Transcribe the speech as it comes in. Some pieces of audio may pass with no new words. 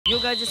Yo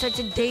guys, just in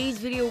today's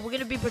video, we're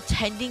gonna be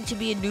pretending to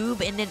be a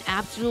noob and then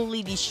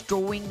absolutely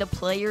destroying the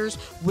players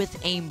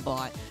with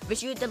Aimbot. Make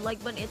sure you hit the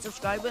like button and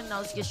subscribe button.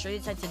 Now let's get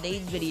straight into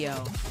today's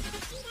video.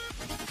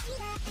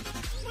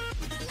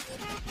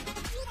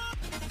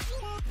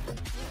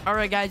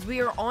 Alright guys,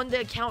 we are on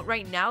the account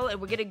right now and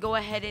we're gonna go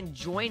ahead and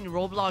join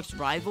Roblox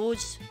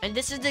Rivals. And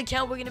this is the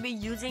account we're gonna be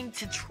using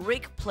to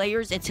trick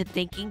players into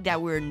thinking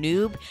that we're a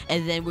noob,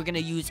 and then we're gonna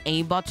use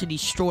Aimbot to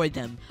destroy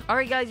them.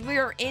 Alright guys, we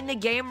are in the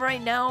game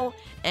right now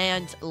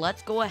and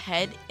let's go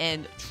ahead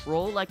and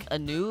troll like a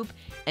noob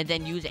and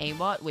then use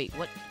Aimbot. Wait,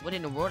 what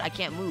in the world? I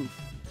can't move.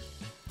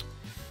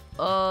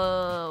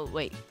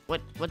 Wait,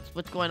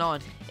 what's going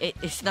on?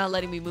 It's not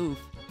letting me move.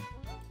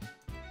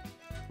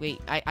 Wait,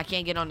 I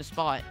can't get on the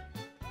spot.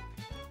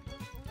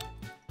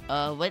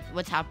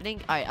 What's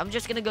happening? Alright, I'm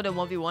just gonna go to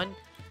 1v1.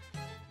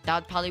 That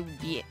would probably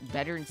be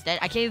better instead.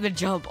 I can't even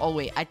jump. Oh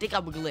wait, I think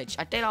I'm glitched.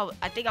 I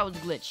think I was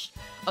glitched.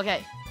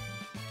 Okay,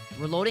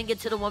 we're loading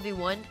into the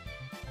 1v1.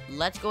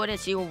 Let's go ahead and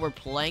see what we're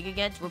playing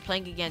against. We're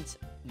playing against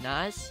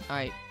Nas.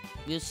 Alright,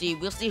 we'll see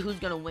who's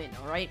gonna win.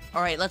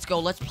 Alright, let's go.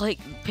 Let's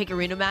pick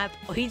arena map.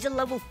 Oh, he's a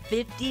level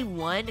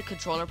 51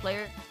 controller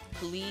player.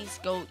 Please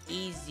go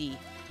easy.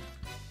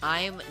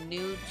 I'm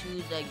new to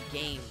the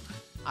game.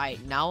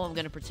 Alright, now I'm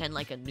gonna pretend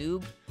like a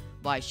noob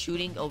by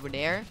shooting over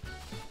there.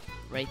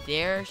 Right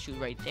there. Shoot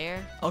right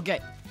there. Okay.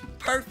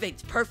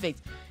 Perfect.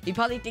 He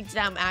probably thinks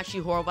that I'm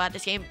actually horrible at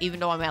this game, even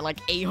though I'm at like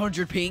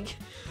 800 ping,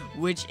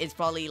 which is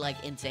probably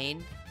like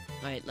insane.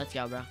 Alright, let's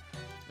go, bro.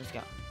 Let's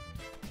go.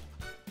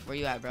 Where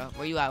you at, bro?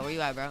 Where you at,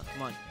 bro?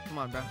 Come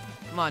on, bro.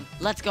 Come on.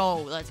 Let's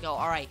go.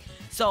 Alright.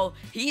 So,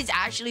 he's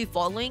actually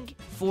falling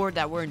for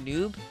that we're a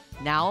noob.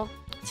 Now,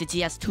 since he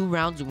has 2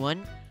 rounds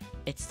won,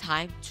 it's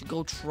time to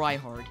go try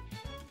hard.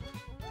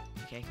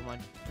 Okay, come on.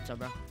 What's up,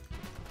 bro?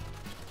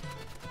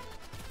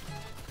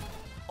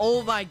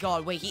 Oh my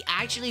god, wait, he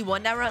actually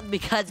won that round?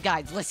 Because,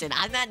 guys, listen,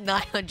 I'm at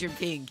 900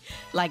 ping.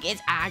 Like,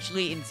 it's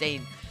actually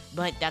insane.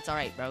 But that's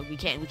alright, bro. We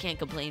can't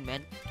complain,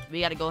 man. We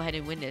gotta go ahead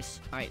and win this.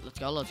 Alright, let's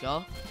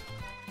go.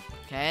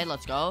 Okay,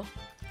 let's go.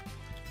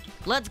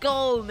 Let's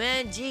go,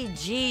 man.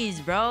 GG's,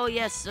 bro.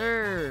 Yes,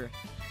 sir.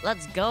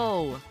 Let's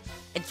go.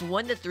 It's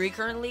 1-3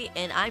 currently,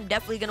 and I'm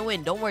definitely gonna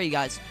win. Don't worry,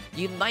 guys.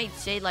 You might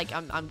say, like,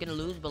 I'm gonna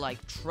lose, but,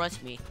 like,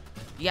 trust me.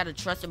 You gotta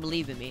trust and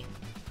believe in me.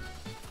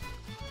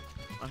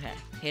 Okay,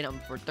 hit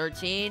him for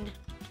 13.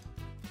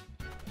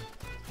 Oh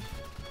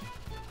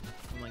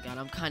my god,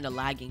 I'm kind of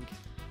lagging.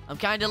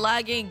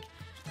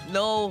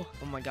 No.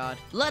 Oh my god.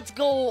 Let's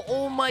go.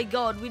 Oh my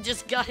god, we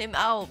just got him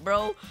out,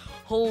 bro.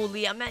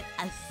 Holy, I'm at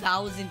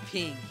 1,000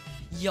 ping.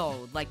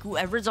 Yo, like,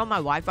 whoever's on my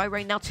Wi-Fi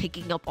right now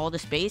taking up all the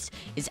space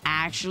is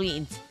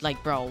actually,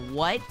 like, bro,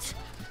 what?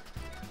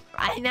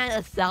 I'm at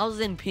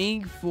 1,000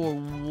 ping for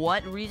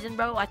what reason,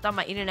 bro? I thought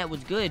my internet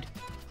was good.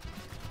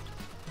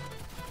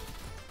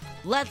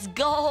 Let's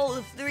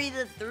go!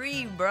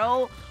 3-3,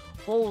 bro.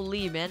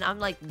 Holy, man. I'm,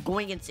 like,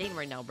 going insane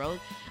right now, bro.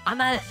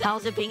 I'm at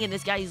 1,000 ping and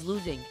this guy is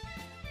losing.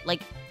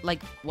 Like,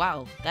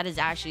 wow. That is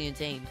actually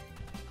insane.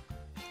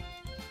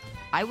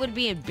 I would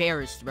be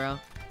embarrassed, bro.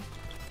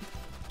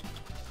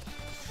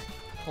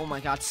 Oh, my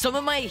God. Some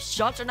of my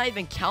shots are not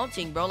even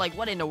counting, bro. Like,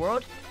 what in the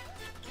world?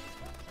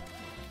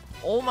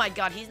 Oh, my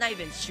God. He's not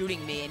even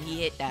shooting me and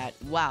he hit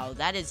that. Wow,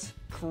 that is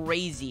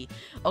crazy.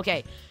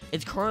 Okay,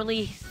 it's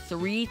currently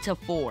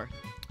 3-4.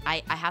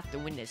 I have to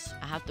win this. Bro.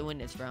 I have to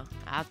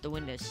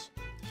win this.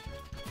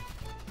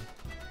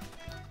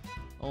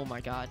 Oh my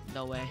god,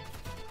 no way.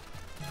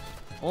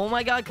 Oh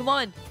my god, come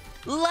on.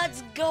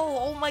 Let's go.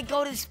 Oh my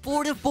god, it's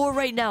 4-4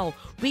 right now.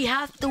 We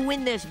have to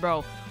win this,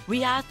 bro.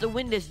 We have to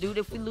win this, dude.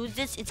 If we lose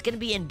this, it's gonna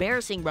be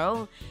embarrassing,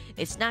 bro.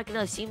 It's not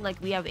gonna seem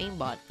like we have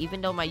aimbot, even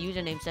though my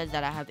username says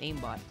that I have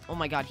aimbot. Oh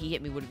my god, he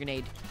hit me with a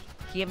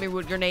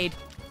grenade.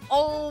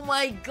 Oh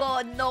my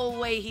god, no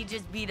way. He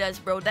just beat us,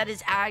 bro. That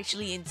is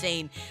actually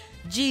insane.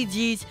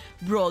 GG's,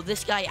 bro.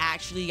 This guy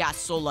actually got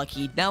so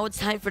lucky. Now it's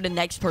time for the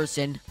next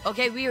person.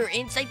 Okay, we are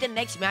inside the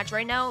next match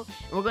right now.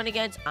 We're going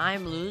against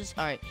I'm Lose.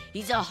 All right,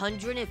 he's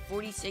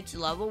 146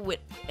 level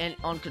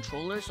on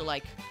controller. So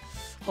like,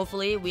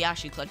 hopefully we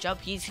actually clutch up.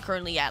 He's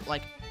currently at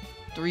like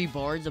 3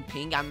 bars of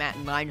ping. I'm at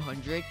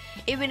 900.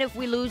 Even if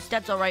we lose,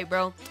 that's all right,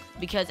 bro.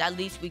 Because at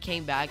least we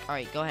came back. All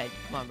right, go ahead.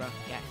 Come on, bro.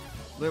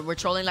 Okay, we're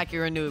trolling like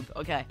you're a noob.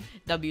 Okay,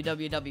 W.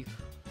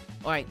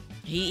 All right,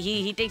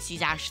 he thinks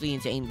he's actually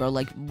insane, bro.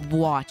 Like,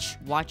 watch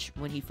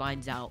when he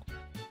finds out.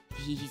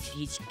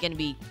 He's gonna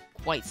be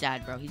quite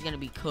sad, bro. He's gonna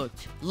be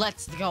cooked.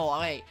 Let's go.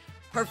 All right,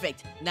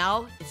 perfect.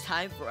 Now it's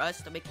time for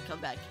us to make a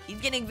comeback. He's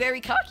getting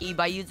very cocky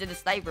by using a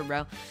sniper,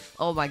 bro.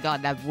 Oh my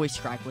god, that voice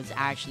crack was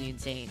actually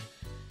insane.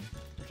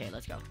 Okay,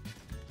 let's go.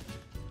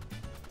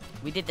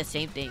 We did the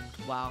same thing.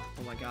 Wow.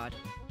 Oh my god.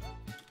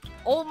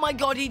 Oh my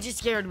god, he just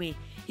scared me.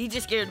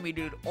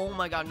 Dude. Oh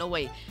my god, no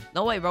way,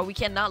 bro. We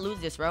cannot lose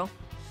this, bro.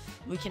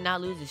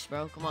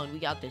 Come on, we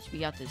got this,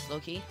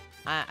 low-key.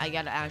 I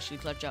gotta actually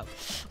clutch up.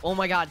 Oh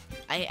my god,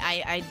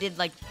 I did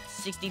like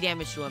 60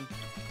 damage to him.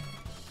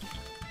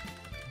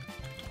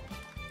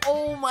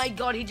 Oh my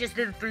god, he just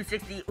did a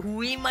 360.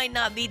 We might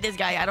not beat this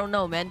guy. I don't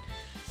know, man.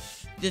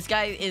 This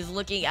guy is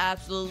looking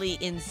absolutely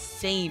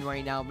insane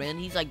right now, man.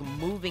 He's like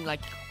moving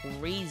like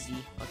crazy.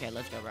 Okay,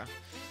 let's go, bro.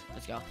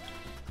 Let's go.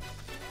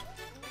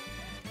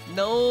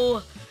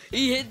 No,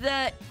 he hit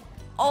that.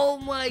 Oh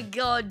my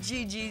god,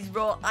 GG's,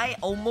 bro. I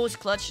almost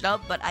clutched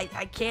up, but I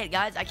can't,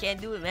 guys. I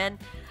can't do it, man.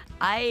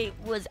 I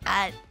was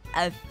at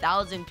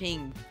 1,000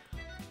 ping,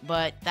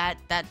 but that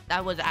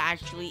was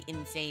actually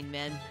insane,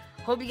 man.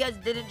 Hope you guys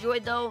did enjoy,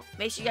 though.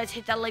 Make sure you guys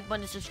hit that like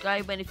button and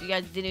subscribe. And if you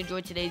guys did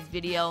enjoy today's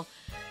video,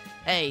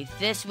 hey,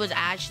 this was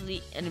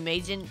actually an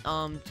amazing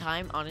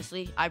time.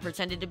 Honestly, I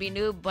pretended to be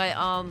noob, but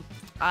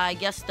I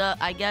guess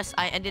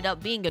I ended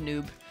up being a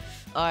noob.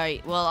 All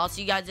right, well, I'll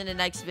see you guys in the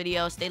next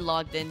video. Stay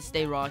logged in,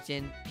 stay rocked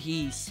in.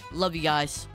 Peace. Love you guys.